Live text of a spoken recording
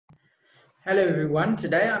Hello everyone,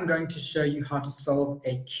 today I'm going to show you how to solve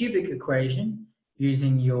a cubic equation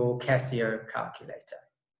using your Casio calculator.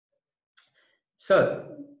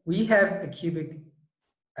 So we have a cubic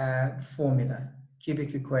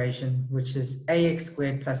cubic equation, which is ax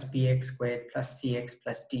squared plus bx squared plus cx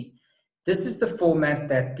plus d. This is the format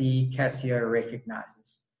that the Casio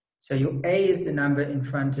recognizes. So your a is the number in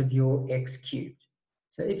front of your x cubed.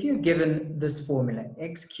 So if you're given this formula,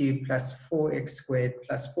 x cubed plus 4x squared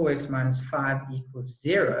plus 4x minus 5 equals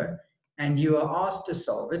 0, and you are asked to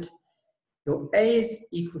solve it, your a is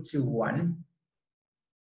equal to 1,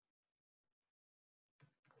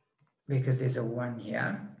 because there's a 1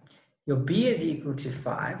 here. Your b is equal to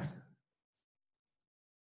 5.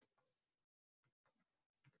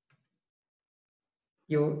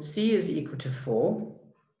 Your c is equal to 4.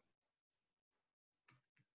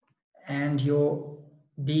 And your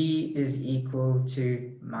d is equal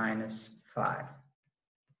to minus 5.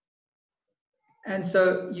 And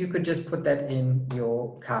so you could just put that in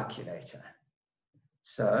your calculator.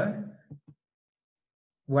 So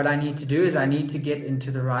what I need to do is I need to get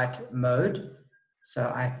into the right mode. So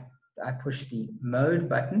I push the mode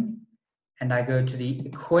button and I go to the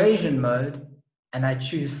equation mode and I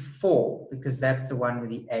choose 4 because that's the one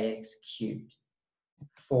with the ax cubed.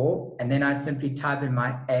 4, and then I simply type in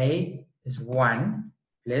my a is 1.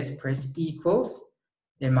 Let's press equals.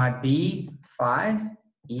 Then my b 5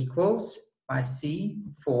 equals my c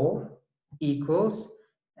 4 equals,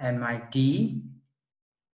 and my d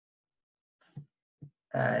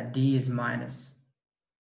is minus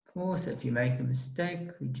 4. So if you make a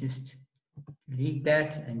mistake, we just delete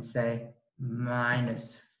that and say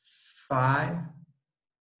minus 5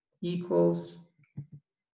 equals.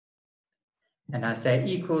 And I say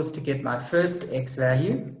equals to get my first x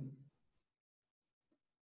value.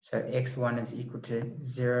 So x1 is equal to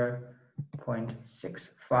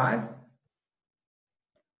 0.65.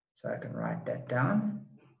 So I can write that down.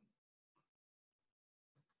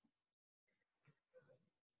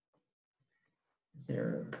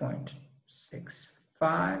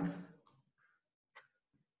 .65.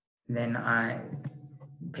 Then I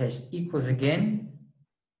paste equals again.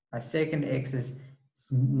 My second x is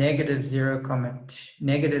negative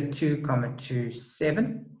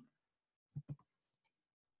 2.27.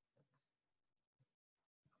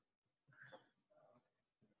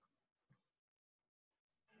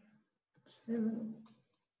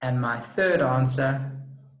 And my third answer,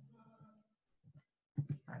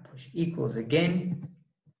 I push equals again,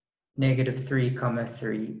 negative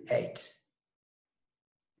 3.38.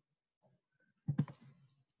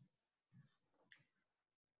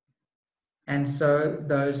 And so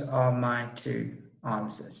those are my two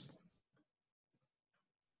answers.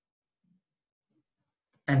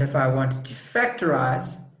 And if I wanted to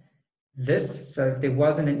factorize this, so if there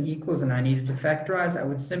wasn't an equals and I needed to factorize, I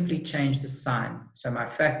would simply change the sign. So my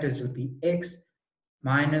factors would be x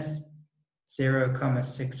minus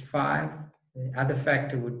 0.65. The other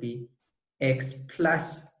factor would be x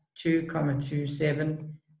plus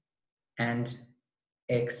 2.27 and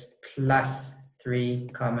x plus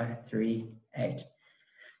 3.38.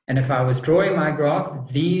 And if I was drawing my graph,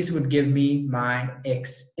 these would give me my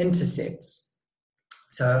x-intercepts.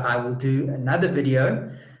 So I will do another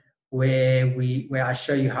video where I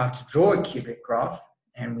show you how to draw a cubic graph,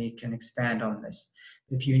 and we can expand on this.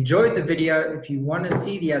 If you enjoyed the video, if you want to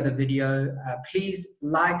see the other video, please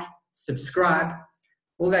like, subscribe,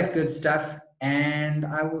 all that good stuff, and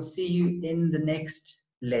I will see you in the next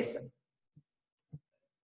lesson.